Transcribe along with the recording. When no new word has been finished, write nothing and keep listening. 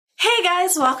Hey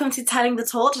guys, welcome to Telling the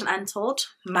Told and Untold.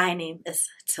 My name is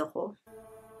Toho.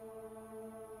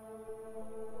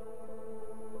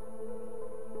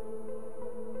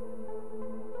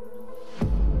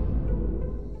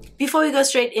 Before we go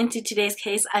straight into today's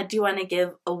case, I do want to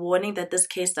give a warning that this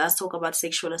case does talk about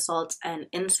sexual assault and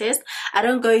incest. I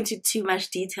don't go into too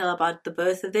much detail about the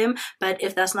both of them, but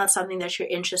if that's not something that you're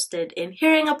interested in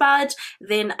hearing about,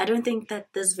 then I don't think that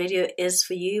this video is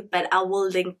for you, but I will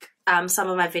link some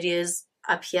of my videos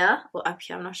up here,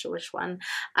 I'm not sure which one.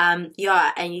 And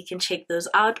you can check those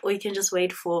out, or you can just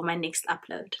wait for my next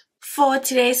upload. For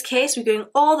today's case, we're going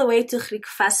all the way to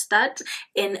Griekwastad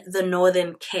in the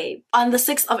Northern Cape. On the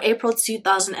 6th of April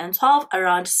 2012,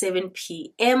 around 7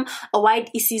 p.m, a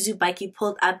white Isuzu bike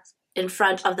pulled up in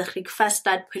front of the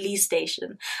Griekwastad police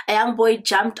station. A young boy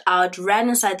jumped out, ran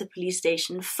inside the police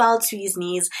station, fell to his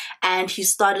knees, and he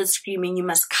started screaming, "You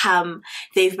must come.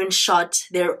 They've been shot.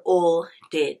 They're all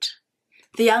dead."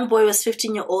 The young boy was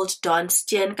 15-year-old Don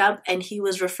Steenkamp, and he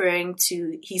was referring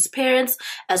to his parents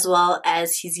as well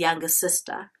as his younger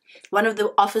sister. One of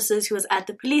the officers who was at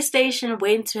the police station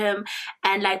went to him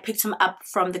and picked him up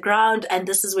from the ground, and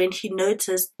this is when he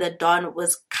noticed that Don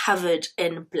was covered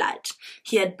in blood.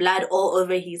 He had blood all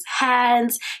over his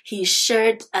hands, his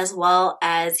shirt, as well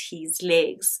as his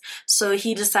legs. So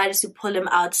he decided to pull him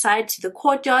outside to the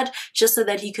courtyard just so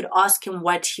that he could ask him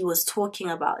what he was talking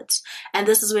about. And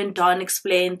this is when Don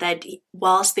explained that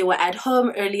whilst they were at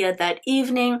home earlier that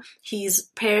evening, his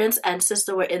parents and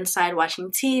sister were inside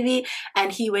watching TV,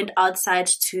 and he went outside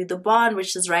to the barn,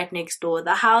 which is right next door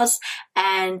the house,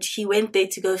 and he went there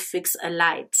to go fix a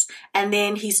light. And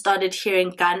then he started hearing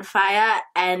gunfire,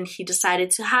 and he decided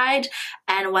to hide.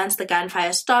 And once the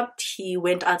gunfire stopped, he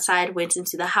went outside, went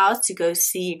into the house to go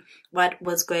see what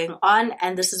was going on.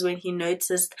 And this is when he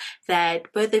noticed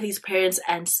that both of his parents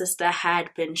and sister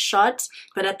had been shot,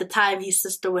 but at the time his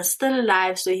sister was still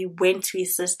alive. So he went to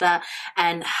his sister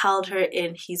and held her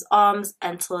in his arms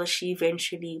until she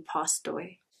eventually passed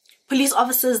away. Police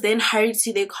officers then hurried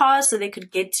to their cars so they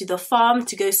could get to the farm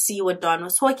to go see what Don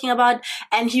was talking about,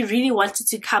 and he really wanted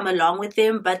to come along with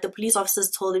them, but the police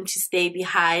officers told him to stay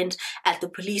behind at the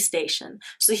police station.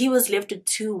 So he was left with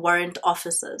two warrant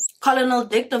officers. Colonel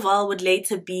Dick Duval would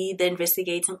later be the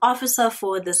investigating officer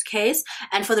for this case,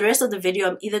 and for the rest of the video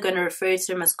I'm either going to refer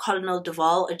to him as Colonel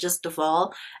Duval or just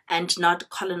Duval, and not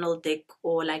Colonel Dick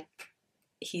or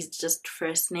his just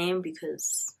first name,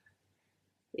 because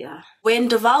yeah. When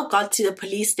Duval got to the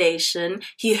police station,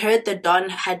 he heard that Don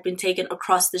had been taken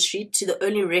across the street to the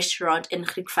only restaurant in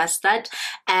Griekwastad,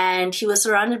 and he was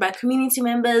surrounded by community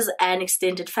members and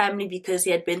extended family because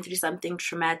he had been through something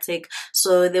traumatic.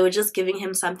 So they were just giving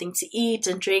him something to eat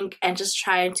and drink and just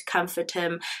trying to comfort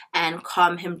him and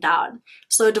calm him down.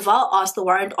 So Duval asked the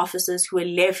warrant officers who were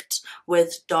left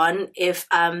with Don if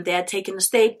they had taken a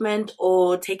statement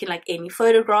or taken any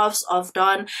photographs of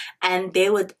Don, and they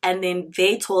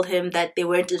told him that they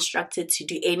weren't instructed to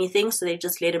do anything, so they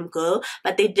just let him go.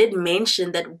 But they did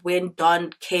mention that when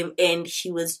Don came in,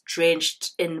 he was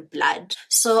drenched in blood.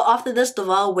 So after this,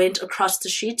 Duval went across the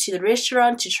street to the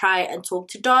restaurant to try and talk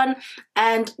to Don,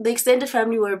 and the extended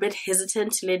family were a bit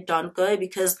hesitant to let Don go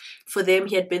because for them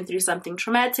he had been through something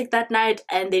traumatic that night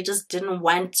and they just didn't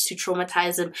want to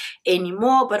traumatize him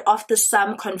anymore. But after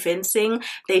some convincing,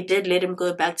 they did let him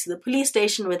go back to the police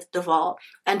station with Duval,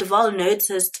 and Duval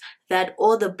noticed that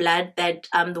all the blood that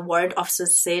the warrant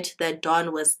officers said that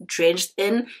Don was drenched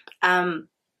in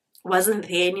wasn't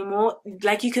there anymore.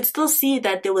 You could still see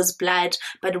that there was blood,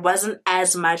 but it wasn't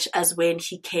as much as when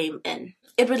he came in.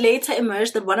 It would later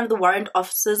emerge that one of the warrant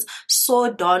officers saw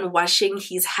Don washing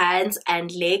his hands and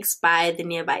legs by the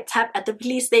nearby tap at the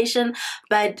police station,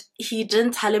 but he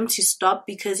didn't tell him to stop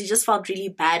because he just felt really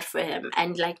bad for him,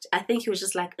 and I think he was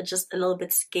just a little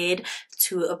bit scared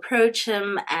to approach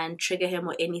him and trigger him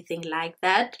or anything like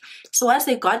that. So once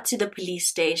they got to the police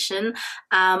station,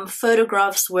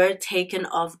 photographs were taken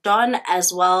of Don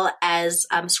as well as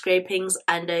scrapings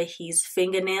under his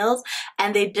fingernails,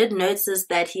 and they did notice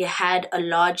that he had a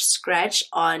large scratch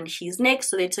on his neck,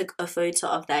 so they took a photo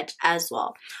of that as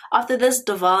well. After this,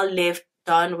 Duval left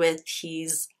Don with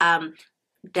his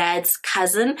dad's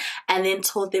cousin and then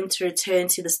told them to return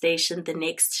to the station the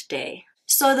next day.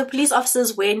 So the police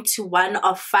officers went to one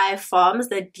of 5 farms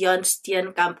that Don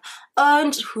Steenkamp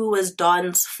owned, who was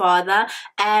Don's father,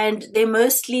 and they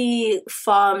mostly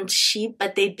farmed sheep,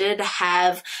 but they did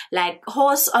have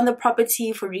horse on the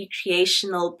property for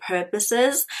recreational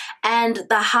purposes. And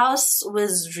the house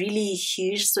was really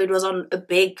huge, so it was on a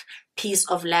big piece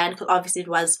of land because obviously it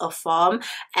was a farm,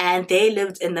 and they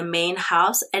lived in the main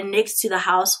house, and next to the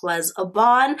house was a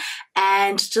barn,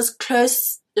 and just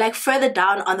close like further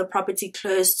down on the property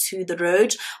close to the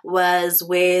road was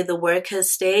where the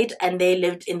workers stayed, and they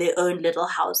lived in their own little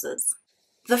houses.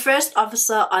 The first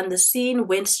officer on the scene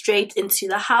went straight into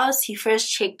the house. He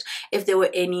first checked if there were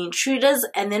any intruders,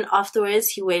 and then afterwards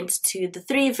he went to the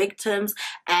 3 victims,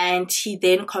 and he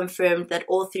then confirmed that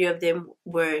all 3 of them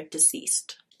were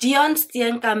deceased. Dion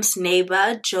Steenkamp's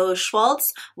neighbor, Joe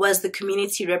Schwartz, was the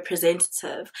community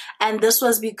representative, and this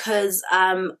was because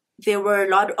there were a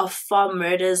lot of farm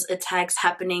murders attacks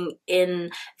happening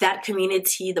in that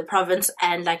community, the province,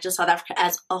 and like just South Africa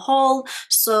as a whole.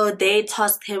 So they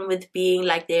tasked him with being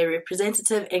like their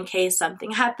representative in case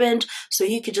something happened, so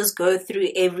he could just go through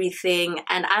everything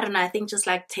and I don't know, I think just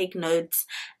like take notes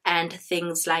and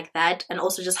things like that, and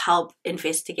also just help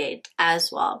investigate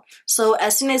as well. So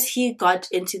as soon as he got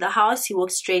into the house, he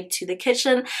walked straight to the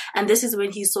kitchen, and this is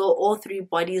when he saw all 3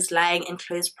 bodies lying in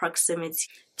close proximity.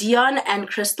 Dion and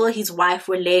Crystal, his wife,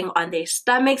 were laying on their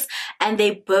stomachs, and they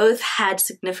both had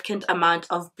significant amount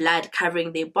of blood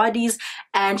covering their bodies,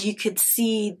 and you could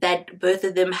see that both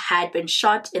of them had been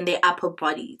shot in their upper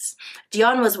bodies.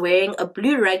 Dion was wearing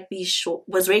blue rugby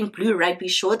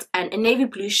shorts and a navy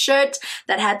blue shirt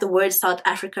that had the word South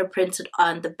Africa printed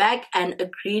on the back, and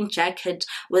a green jacket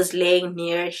was laying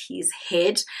near his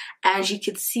head, and you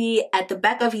could see at the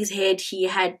back of his head he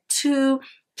had 2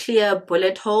 clear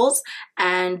bullet holes,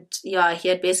 and yeah, he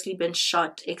had basically been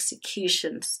shot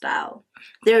execution style.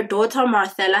 Their daughter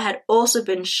Marthella had also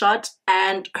been shot,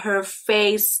 and her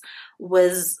face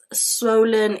was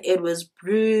swollen, it was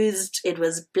bruised, it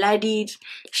was bloodied.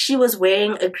 She was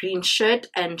wearing a green shirt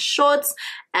and shorts,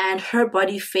 and her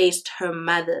body faced her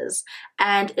mother's,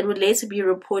 and it would later be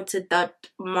reported that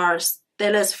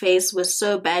Marthella's face was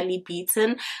so badly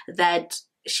beaten that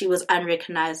she was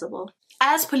unrecognizable.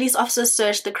 As police officers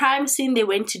searched the crime scene, they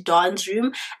went to Dawn's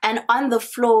room, and on the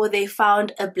floor they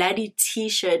found a bloody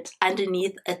t-shirt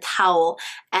underneath a towel,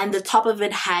 and the top of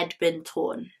it had been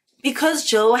torn. Because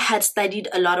Joe had studied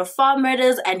a lot of farm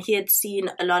murders and he had seen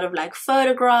a lot of like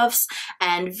photographs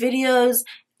and videos,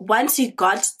 once he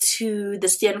got to the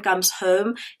Steenkamp's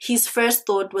home, his first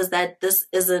thought was that this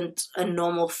isn't a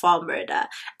normal farm murder.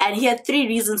 And he had 3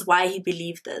 reasons why he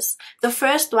believed this. The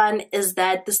first one is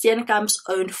that the Steenkamps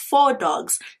owned 4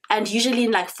 dogs. And usually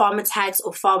in like farm attacks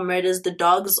or farm murders, the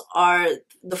dogs are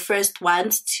the first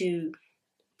ones to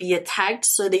be attacked,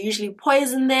 so they usually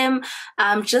poison them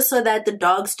just so that the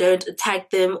dogs don't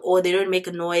attack them or they don't make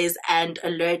a noise and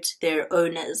alert their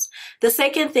owners. The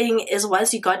second thing is,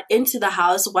 once you got into the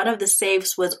house, one of the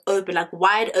safes was open, like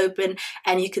wide open,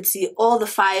 and you could see all the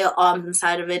firearms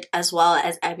inside of it as well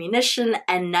as ammunition,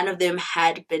 and none of them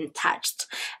had been touched.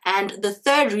 And the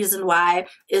third reason why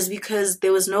is because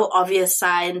there was no obvious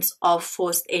signs of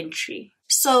forced entry.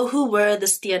 So who were the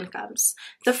Steenkamps?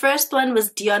 The first one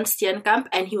was Dion Steenkamp,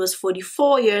 and he was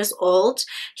 44 years old.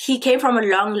 He came from a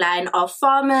long line of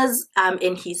farmers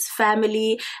in his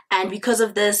family, and because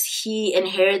of this, he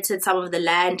inherited some of the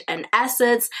land and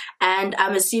assets, and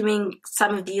I'm assuming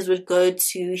some of these would go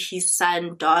to his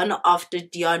son Don after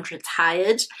Dion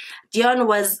retired. Dion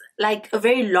was like a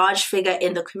very large figure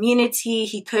in the community.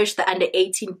 He coached the under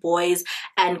 18 boys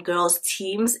and girls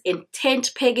teams in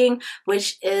tent pegging,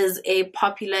 which is a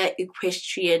popular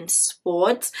equestrian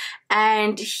sport.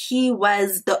 And he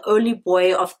was the only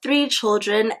boy of 3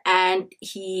 children, and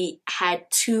he had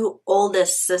 2 older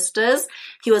sisters.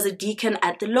 He was a deacon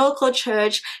at the local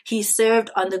church. He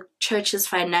served on the church's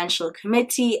financial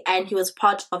committee, and he was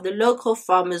part of the local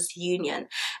farmers union.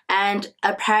 And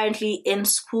apparently in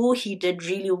school he did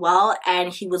really well,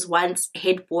 and he was once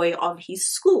head boy of his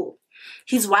school.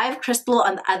 His wife, Crystal,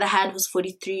 on the other hand, was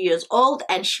 43 years old,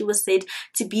 and she was said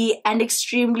to be an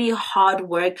extremely hard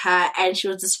worker, and she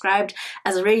was described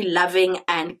as a very loving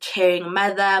and caring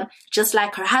mother. Just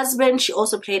like her husband, she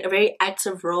also played a very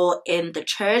active role in the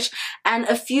church, and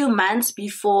a few months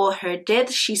before her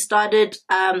death, she started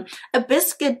a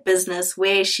biscuit business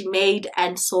where she made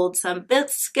and sold some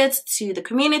biscuits to the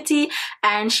community,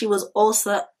 and she was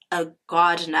also a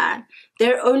gardener.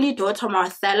 Their only daughter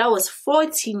Marthella was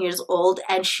 14 years old,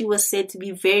 and she was said to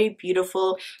be very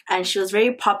beautiful, and she was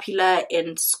very popular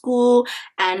in school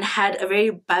and had a very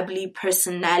bubbly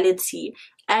personality.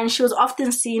 And she was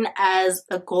often seen as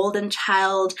a golden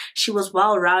child. She was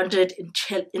well-rounded,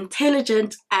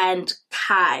 intelligent, and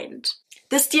kind.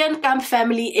 The Steenkamp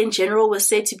family in general was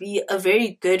said to be a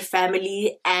very good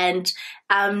family, and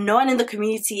no one in the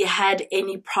community had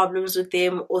any problems with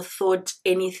them or thought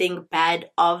anything bad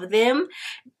of them.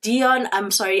 Don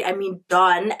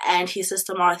and his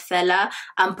sister Marthella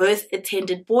both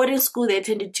attended boarding school. They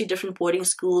attended 2 different boarding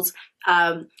schools.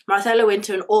 Marthella went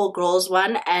to an all-girls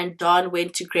one, and Don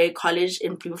went to Grey College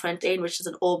in Bloemfontein, which is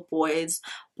an all-boys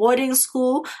boarding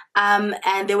school. And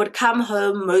they would come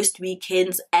home most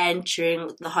weekends and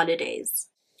during the holidays.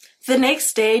 The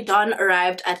next day, Don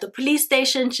arrived at the police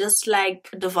station just like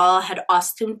Duval had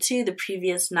asked him to the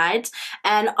previous night.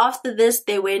 And after this,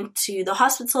 they went to the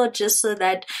hospital just so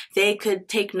that they could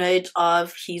take note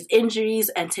of his injuries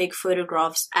and take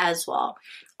photographs as well.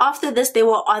 After this, they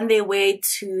were on their way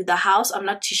to the house. I'm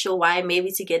not too sure why,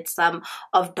 maybe to get some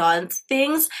of Don's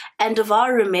things. And Duval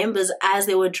remembers as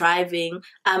they were driving,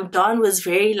 Don was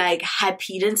very happy.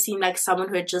 He didn't seem like someone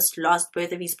who had just lost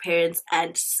both of his parents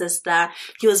and sister.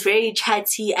 He was very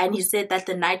chatty, and he said that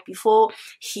the night before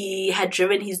he had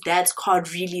driven his dad's car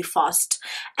really fast.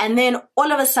 And then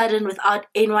all of a sudden, without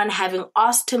anyone having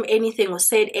asked him anything or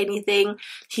said anything,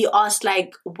 he asked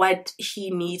what he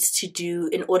needs to do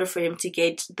in order for him to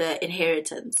get the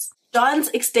inheritance. Don's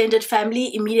extended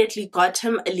family immediately got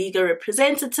him a legal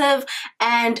representative,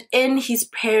 and in his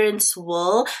parents'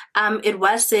 will, it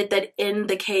was said that in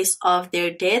the case of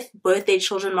their death, both their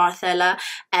children, Marthella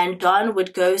and Don,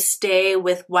 would go stay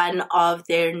with one of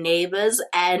their neighbors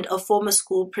and a former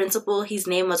school principal. His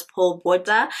name was Paul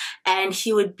Botha, and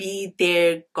he would be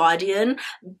their guardian.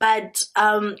 But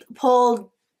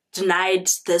Paul denied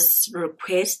this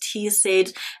request. He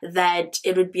said that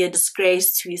it would be a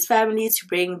disgrace to his family to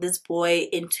bring this boy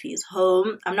into his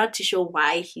home. I'm not too sure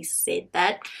why he said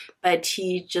that, but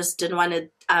he just didn't want to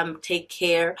take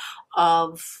care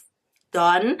of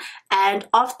Don. And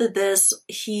after this,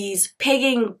 his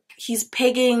pegging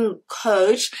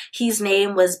coach, his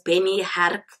name was Benny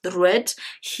Harkdroet.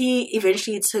 He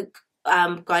eventually took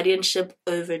guardianship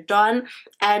over Don,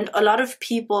 and a lot of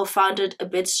people found it a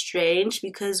bit strange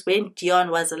because when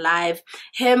Dion was alive,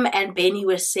 him and Benny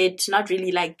were said to not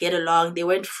really get along. They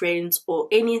weren't friends or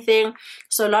anything,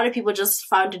 so a lot of people just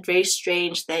found it very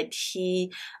strange that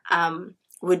he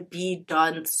would be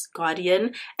Don's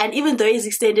guardian. And even though his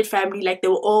extended family, they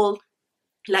were all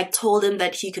told him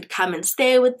that he could come and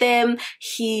stay with them,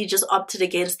 he just opted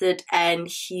against it, and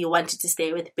he wanted to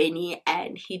stay with Benny,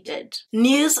 and he did.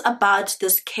 News about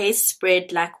this case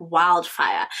spread like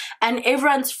wildfire, and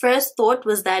everyone's first thought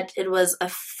was that it was a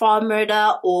farm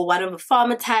murder or one of the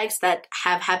farm attacks that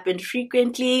have happened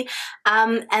frequently.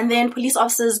 And then police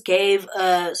officers gave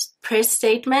a press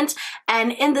statement,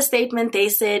 and in the statement they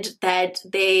said that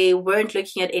they weren't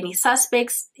looking at any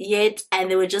suspects yet,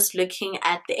 and they were just looking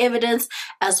at the evidence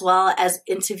as well as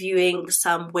interviewing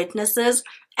some witnesses.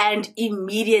 And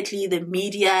immediately the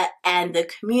media and the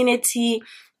community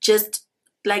just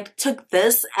took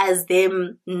this as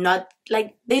them not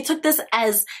they took this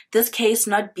as this case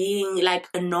not being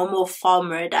a normal farm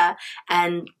murder,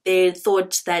 and they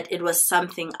thought that it was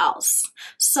something else.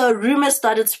 So rumors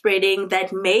started spreading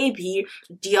that maybe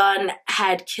Dion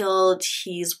had killed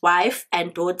his wife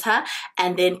and daughter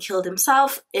and then killed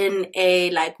himself in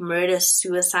a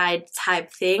murder-suicide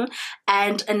type thing.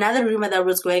 And another rumor that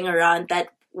was going around that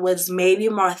was maybe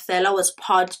Marthella was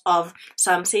part of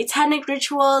some satanic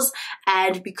rituals,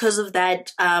 and because of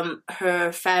that,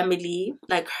 her family,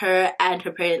 her and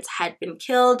her parents, had been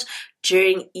killed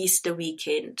during Easter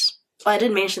weekend. I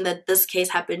didn't mention that this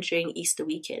case happened during Easter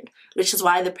weekend, which is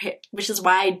why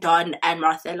Don and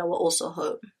Marthella were also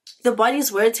home. The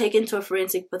bodies were taken to a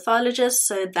forensic pathologist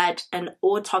so that an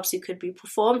autopsy could be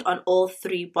performed on all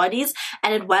 3 bodies,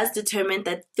 and it was determined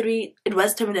that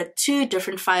 2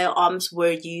 different firearms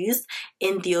were used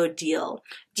in the ordeal.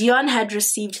 Dion had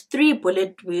received 3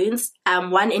 bullet wounds,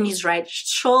 one in his right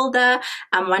shoulder,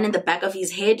 one in the back of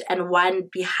his head, and one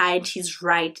behind his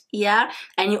right ear,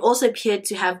 and he also appeared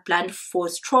to have blunt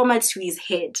force trauma to his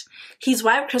head. His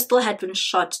wife Crystal had been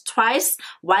shot twice,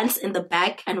 once in the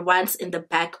back and once in the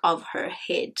back of her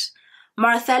head.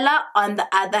 Marthella, on the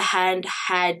other hand,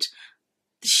 had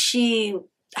the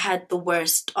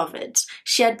worst of it.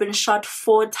 She had been shot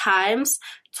 4 times,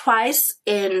 twice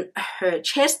in her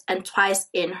chest and twice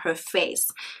in her face.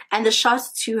 And the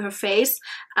shots to her face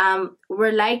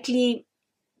were likely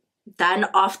done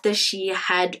after she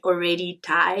had already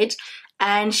died.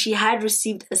 and she had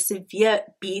received a severe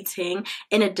beating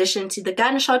in addition to the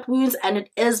gunshot wounds, and it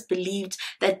is believed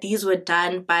that these were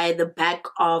done by the back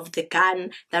of the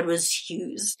gun that was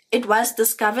used. It was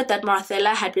discovered that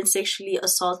Marthella had been sexually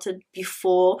assaulted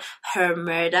before her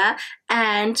murder,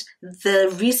 and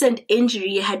the recent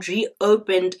injury had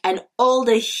reopened an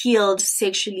older healed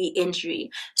sexually injury.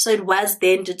 So it was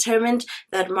then determined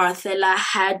that Marthella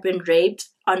had been raped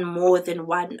on more than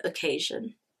one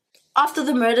occasion. After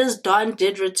the murders, Don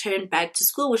did return back to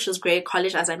school, which was Grey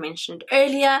College, as I mentioned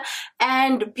earlier.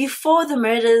 And before the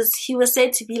murders, he was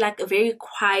said to be like a very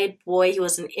quiet boy. He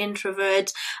was an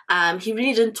introvert. He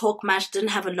really didn't talk much, didn't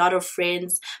have a lot of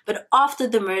friends. But after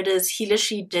the murders, he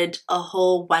literally did a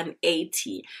whole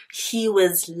 180. He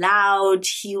was loud.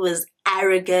 He was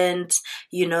arrogant,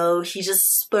 you know, he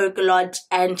just spoke a lot,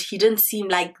 and he didn't seem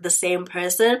like the same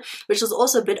person, which was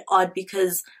also a bit odd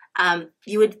because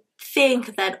you would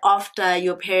think that after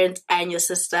your parents and your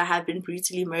sister have been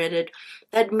brutally murdered,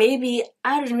 that maybe,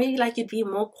 I don't know, maybe like you'd be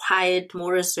more quiet,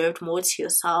 more reserved, more to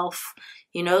yourself,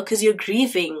 you know, because you're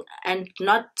grieving, and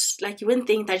not like, you wouldn't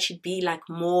think that you'd be like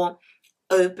more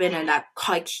open and like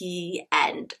cocky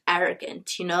and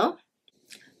arrogant, you know.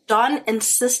 Don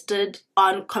insisted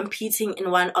on competing in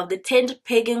one of the tent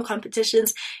pegging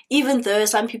competitions, even though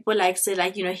some people like said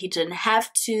like, you know, he didn't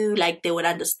have to, like they would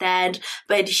understand,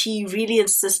 but he really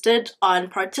insisted on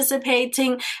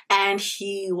participating, and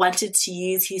he wanted to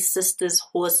use his sister's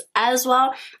horse as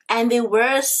well. And there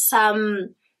were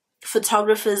some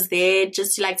photographers there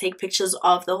just to like take pictures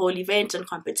of the whole event and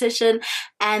competition,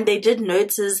 and they did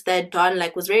notice that Don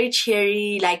like was very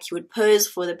cheery, like he would pose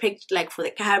for the picture, like for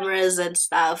the cameras and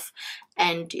stuff.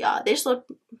 And yeah, they just thought,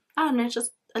 I don't know,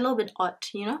 just a little bit odd,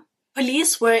 you know.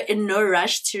 Police were in no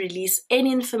rush to release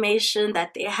any information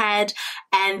that they had,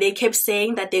 and they kept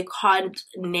saying that they can't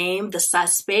name the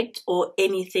suspect or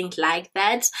anything like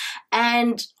that.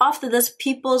 And after this,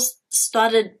 people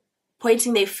started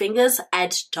pointing their fingers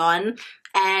at Don,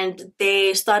 and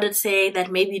they started saying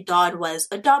that maybe Don was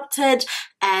adopted,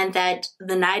 and that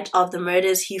the night of the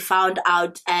murders he found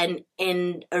out, and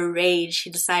in a rage he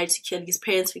decided to kill his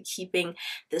parents for keeping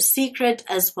the secret,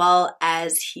 as well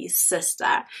as his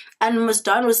sister. And Miss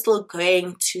Don was still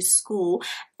going to school,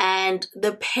 and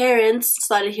the parents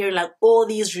started hearing like all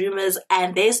these rumors,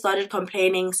 and they started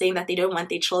complaining, saying that they don't want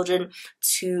their children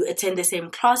to attend the same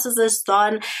classes as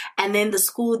Don. And then the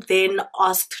school then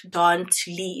asked Don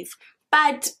to leave.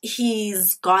 But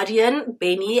his guardian,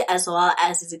 Benny, as well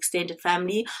as his extended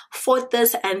family, fought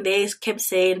this, and they kept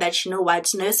saying that, you know what,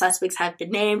 no suspects have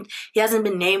been named. He hasn't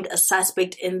been named a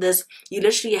suspect in this. You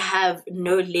literally have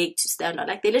no leg to stand on.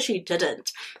 Like, they literally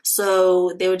didn't.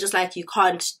 So they were just like, you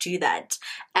can't do that.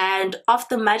 And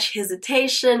after much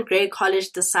hesitation, Grey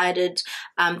College decided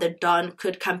that Don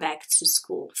could come back to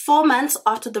school. 4 months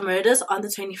after the murders, on the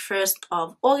 21st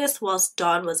of August, whilst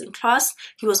Don was in class,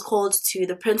 he was called to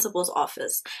the principal's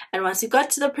office. And once he got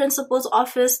to the principal's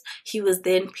office, he was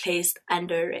then placed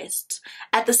under arrest.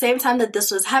 At the same time that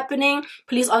this was happening,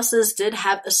 police officers did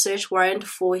have a search warrant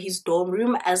for his dorm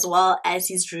room as well as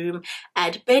his room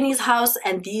at Benny's house,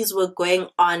 and these were going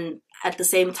on at the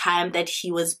same time that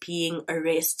he was being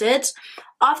arrested.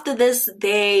 After this,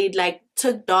 they like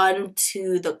took Don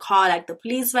to the car, like the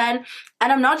police van,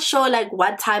 and I'm not sure like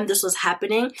what time this was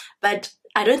happening, but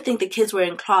I don't think the kids were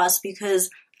in class,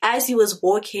 because as he was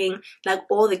walking, like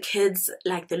all the kids,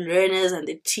 like the learners and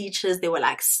the teachers, they were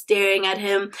like staring at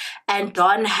him, and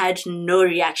Don had no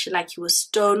reaction. Like, he was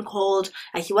stone cold,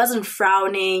 like he wasn't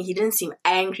frowning, he didn't seem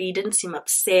angry, he didn't seem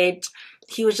upset.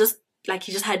 He was just like,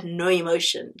 he just had no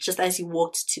emotion, just as he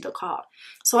walked to the car.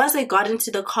 So as they got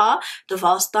into the car,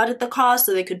 Duval started the car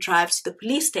so they could drive to the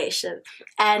police station,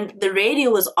 and the radio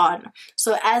was on.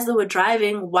 So as they were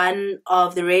driving, one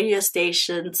of the radio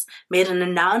stations made an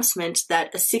announcement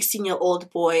that a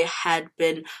 16-year-old boy had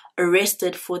been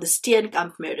arrested for the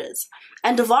Steenkamp murders.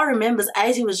 And Duval remembers,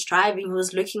 as he was driving, he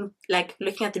was looking at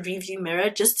the rearview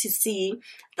mirror just to see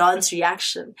Don's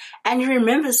reaction. And he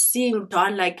remembers seeing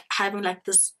Don like having like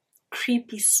this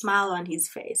creepy smile on his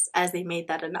face as they made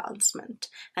that announcement.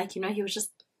 Like, you know, he was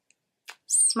just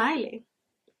smiling.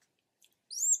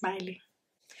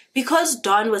 Because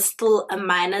Don was still a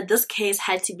minor, this case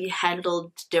had to be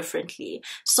handled differently.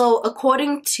 So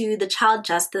according to the Child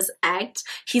Justice Act,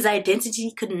 his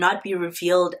identity could not be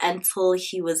revealed until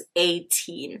he was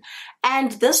 18.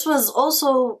 And this was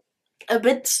also a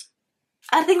bit,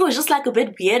 I think it was just like a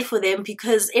bit weird for them,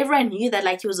 because everyone knew that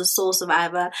like he was a sole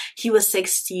survivor, he was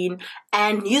 16,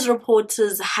 and news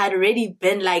reporters had already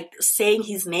been like saying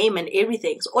his name and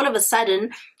everything. So all of a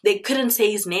sudden, they couldn't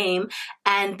say his name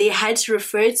and they had to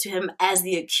refer to him as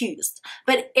the accused.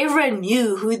 But everyone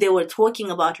knew who they were talking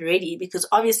about already, because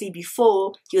obviously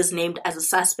before he was named as a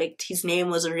suspect, his name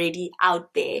was already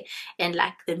out there in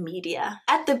like the media.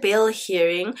 At the bail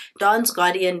hearing, Don's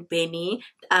guardian Benny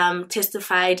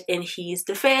testified in his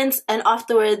defense, and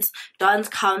afterwards Don's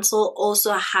counsel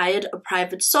also hired a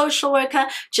private social worker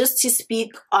just to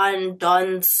speak on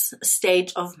Don's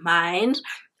state of mind.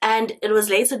 And it was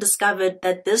later discovered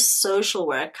that this social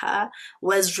worker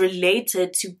was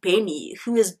related to Benny,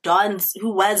 who was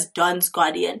Don's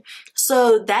guardian.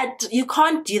 So that you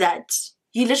can't do that.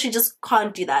 You literally just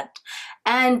can't do that.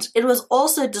 And it was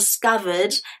also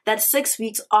discovered that 6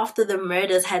 weeks after the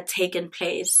murders had taken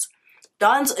place,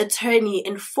 Don's attorney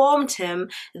informed him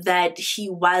that he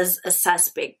was a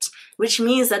suspect, which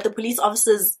means that the police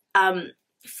officers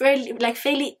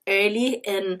fairly early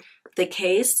in the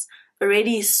case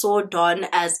already saw Don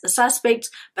as a suspect,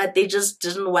 but they just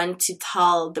didn't want to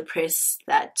tell the press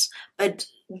that. But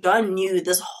Don knew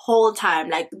this whole time,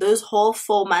 like those whole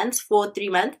 4 months, 4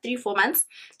 months,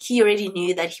 he already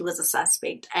knew that he was a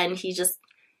suspect. And he just,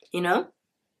 you know,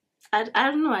 I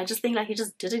don't know, I just think like he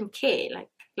just didn't care.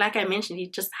 Like I mentioned, he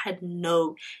just had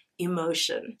no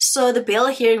emotion. So the bail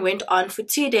hearing went on for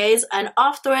 2 days, and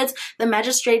afterwards the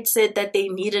magistrate said that they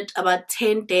needed about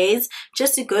 10 days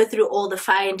just to go through all the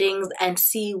findings and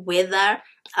see whether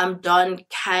Don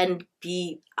can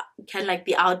be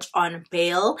out on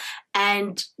bail.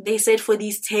 And they said for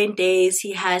these 10 days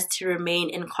he has to remain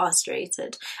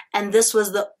incarcerated, and this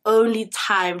was the only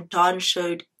time Don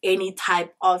showed any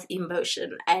type of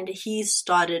emotion, and he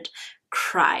started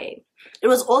crying. It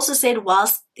was also said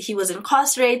whilst he was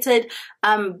incarcerated,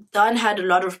 Don had a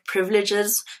lot of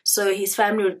privileges. So his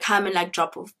family would come and like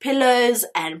drop off pillows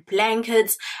and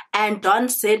blankets. And Don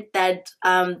said that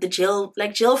the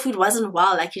jail food wasn't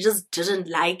well, like he just didn't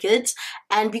like it.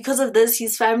 And because of this,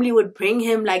 his family would bring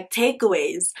him like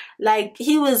takeaways. Like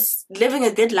he was living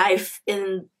a good life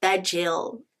in that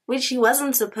jail, which he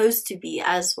wasn't supposed to be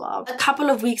as well. A couple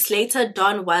of weeks later,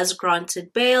 Don was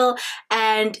granted bail,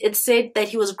 and it said that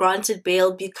he was granted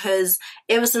bail because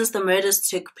ever since the murders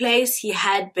took place, he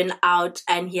had been out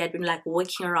and he had been like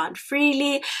walking around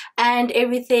freely and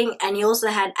everything, and he also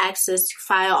had access to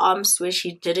firearms, which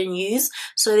he didn't use.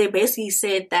 So they basically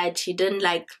said that he didn't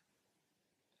like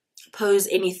pose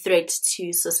any threat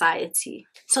to society.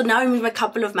 So now we move a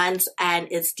couple of months and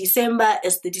it's December,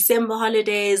 it's the December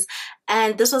holidays,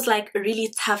 and this was like a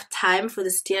really tough time for the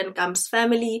Steenkamp's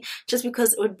family, just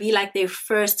because it would be like their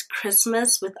first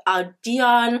Christmas without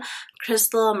Dion,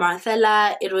 Crystal,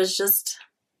 Marthella. It was just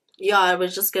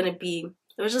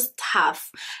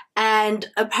tough. And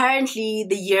apparently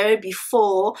the year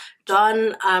before,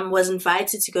 Don was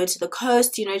invited to go to the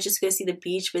coast, you know, just go see the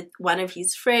beach with one of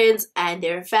his friends and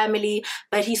their family,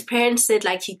 but his parents said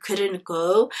like he couldn't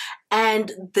go.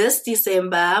 And this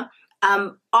December,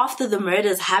 after the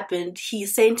murders happened, he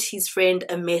sent his friend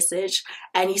a message,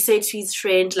 and he said to his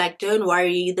friend, like, don't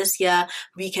worry, this year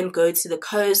we can go to the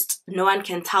coast. No one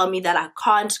can tell me that I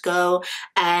can't go,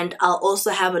 and I'll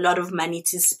also have a lot of money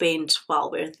to spend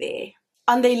while we're there.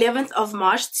 On the 11th of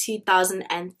March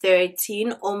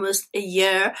 2013, almost a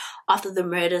year after the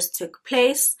murders took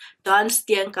place, Don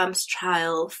Steenkamp's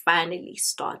trial finally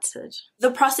started.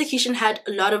 The prosecution had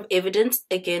a lot of evidence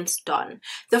against Don.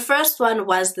 The first one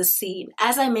was the scene.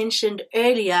 As I mentioned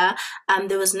earlier,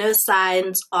 there was no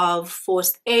signs of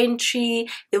forced entry,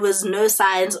 there was no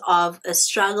signs of a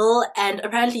struggle, and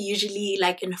apparently usually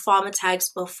like in farm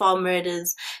attacks or farm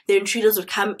murders, the intruders would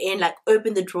come in, like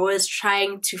open the drawers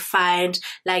trying to find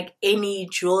like any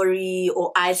jewelry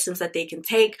or items that they can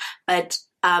take, but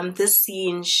this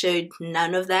scene showed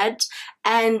none of that.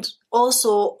 And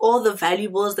also all the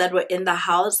valuables that were in the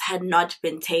house had not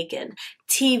been taken.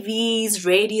 TVs,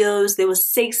 radios, there were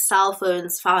 6 cell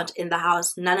phones found in the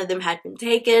house. None of them had been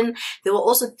taken. There were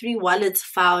also 3 wallets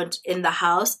found in the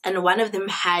house, and one of them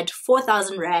had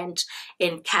 4,000 rand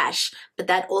in cash, but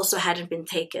that also hadn't been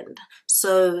taken.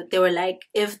 So they were like,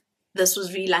 if this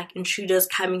was really like intruders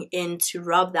coming in to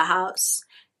rob the house,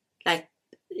 like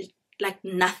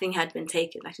nothing had been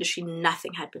taken, like literally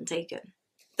nothing had been taken.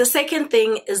 The second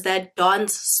thing is that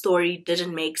Don's story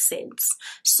didn't make sense.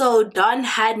 So Don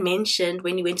had mentioned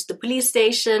when he went to the police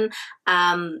station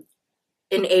in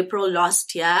April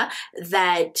last year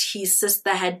that his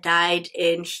sister had died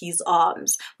in his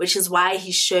arms, which is why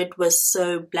his shirt was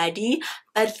so bloody.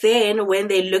 But then when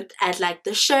they looked at like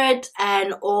the shirt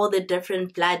and all the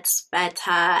different blood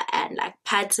spatter and like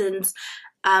patterns,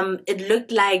 it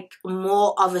looked like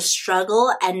more of a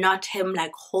struggle and not him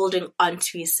like holding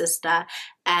onto his sister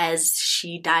as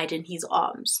she died in his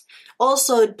arms.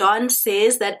 Also, Don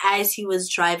says that as he was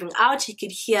driving out, he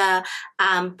could hear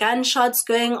gunshots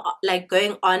going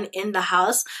on in the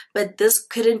house, but this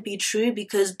couldn't be true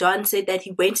because Don said that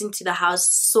he went into the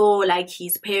house, saw like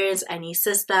his parents and his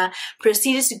sister,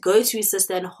 proceeded to go to his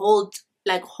sister and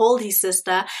hold his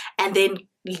sister, and then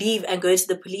leave and go to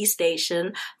the police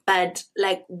station. But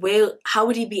like, how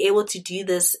would he be able to do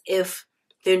this if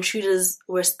the intruders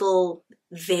were still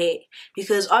there?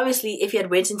 Because obviously if he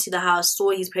had went into the house, saw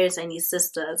his parents and his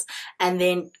sisters, and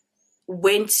then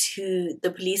went to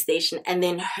the police station and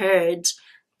then heard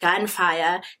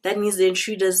gunfire, that means the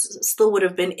intruders still would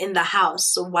have been in the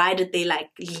house. So why did they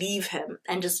like leave him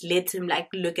and just let him like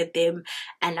look at them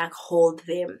and like hold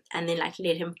them and then like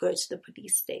let him go to the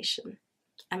police station?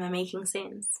 Am I making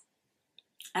sense?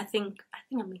 I think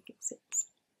I'm making sense.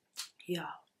 Yeah.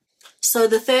 So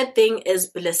the third thing is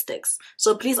ballistics.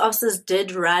 So police officers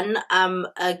did run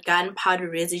a gunpowder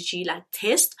residue like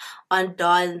test on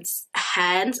Don's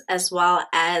hands as well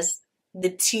as the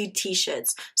two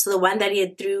t-shirts. So the one that he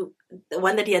had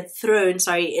thrown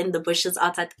in the bushes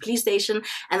outside the police station,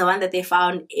 and the one that they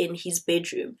found in his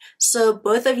bedroom. So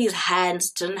both of his hands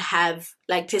didn't have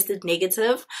like tested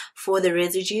negative for the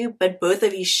residue, but both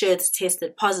of his shirts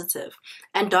tested positive.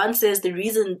 And Don says the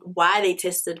reason why they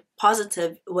tested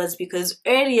positive was because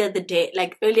earlier that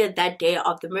day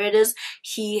of the murders,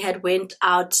 he had went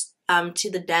out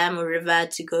to the dam or river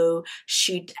to go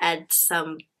shoot at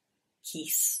some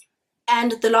geese.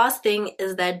 And the last thing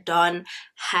is that Don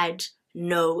had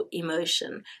no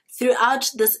emotion. Throughout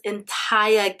this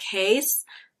entire case,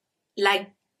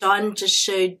 like, Don just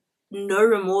showed no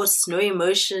remorse, no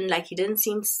emotion. Like, he didn't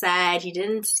seem sad. He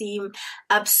didn't seem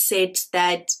upset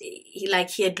that he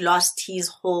had lost his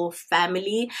whole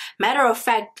family. Matter of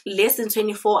fact, less than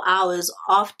 24 hours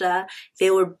after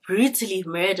they were brutally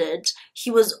murdered,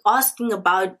 he was asking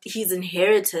about his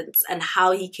inheritance and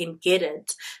how he can get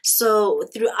it. So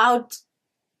throughout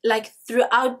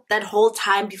that whole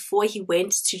time before he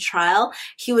went to trial,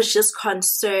 he was just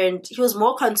concerned. He was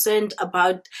more concerned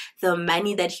about the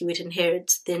money that he would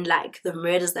inherit than like the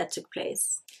murders that took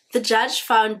place. The judge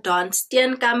found Don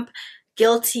Steenkamp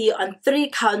guilty on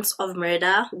 3 counts of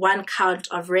murder, 1 count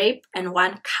of rape, and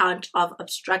 1 count of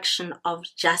obstruction of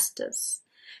justice.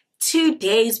 2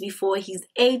 days before his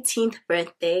 18th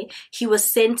birthday, he was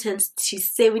sentenced to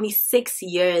 76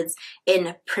 years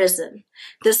in prison.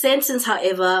 The sentence,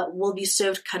 however, will be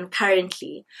served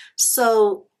concurrently.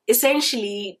 So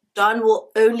essentially, Don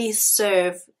will only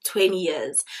serve 20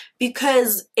 years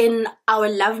because in our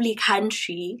lovely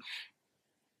country,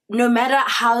 no matter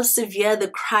how severe the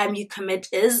crime you commit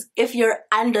is, if you're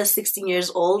under 16 years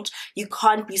old, you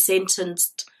can't be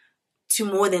sentenced to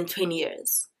more than 20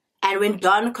 years. And when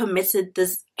Don committed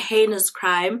this heinous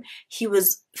crime, he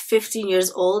was 15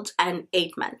 years old and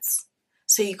 8 months.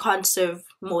 So you can't serve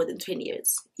more than 20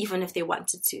 years, even if they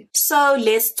wanted to. So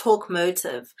let's talk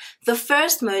motive. The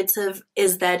first motive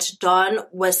is that Don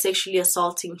was sexually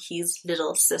assaulting his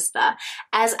little sister.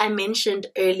 As I mentioned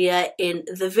earlier in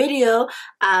the video,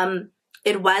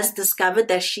 it was discovered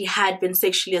that she had been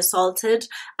sexually assaulted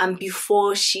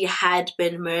before she had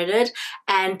been murdered,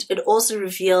 and it also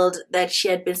revealed that she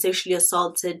had been sexually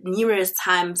assaulted numerous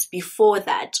times before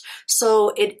that.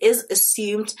 So it is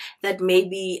assumed that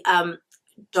maybe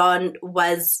Don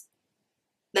was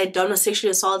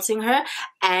sexually assaulting her,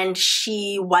 and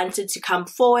she wanted to come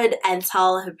forward and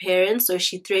tell her parents. So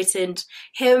she threatened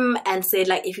him and said,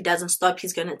 like, if he doesn't stop,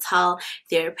 he's going to tell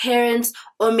their parents.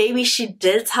 Or maybe she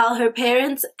did tell her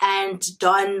parents, and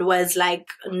Don was like,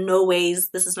 no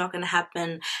ways, this is not going to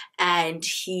happen. And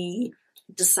he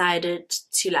decided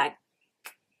to like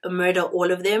murder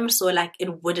all of them so like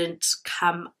it wouldn't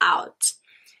come out.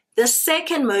 The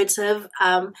second motive,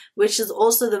 which is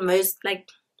also the most like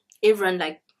everyone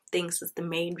like thinks is the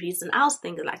main reason. I also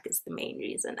think like it's the main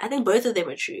reason. I think both of them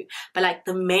are true, but like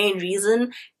the main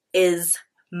reason is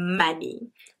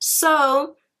money.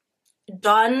 So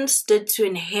Don stood to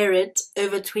inherit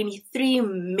over 23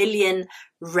 million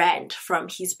rand from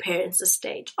his parents'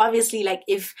 estate. Obviously, like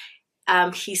if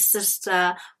his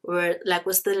sister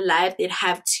was still alive, they'd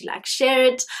have to like share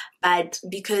it, but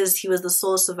because he was the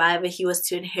sole survivor, he was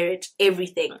to inherit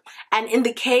everything. And in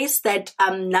the case that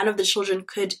none of the children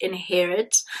could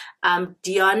inherit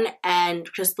Dion and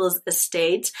Crystal's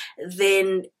estate,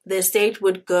 then the estate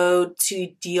would go to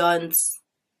Dion's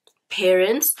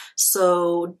parents,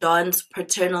 so Don's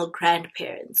paternal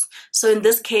grandparents. So in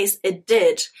this case, it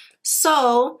did.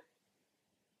 So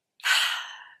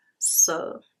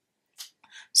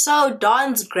So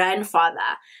Don's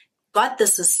grandfather got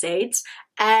this estate,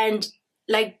 and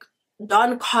like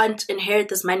Don can't inherit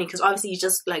this money because obviously he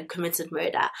just like committed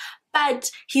murder.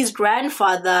 But his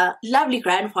grandfather, lovely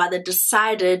grandfather,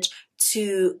 decided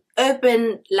to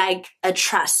open like a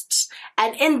trust.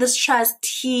 And in this trust,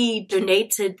 he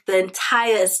donated the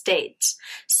entire estate.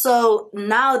 So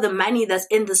now the money that's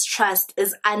in this trust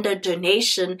is under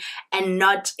donation and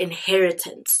not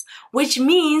inheritance, which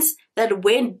means that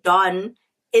when Don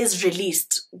is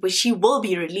released, which he will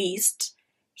be released,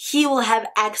 he will have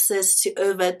access to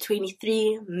over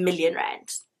 23 million rand.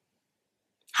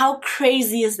 How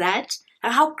crazy is that?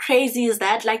 Like, how crazy is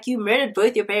that? Like, you murdered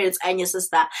both your parents and your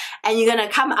sister, and you're gonna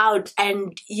come out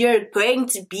and you're going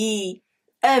to be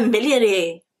a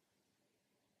millionaire.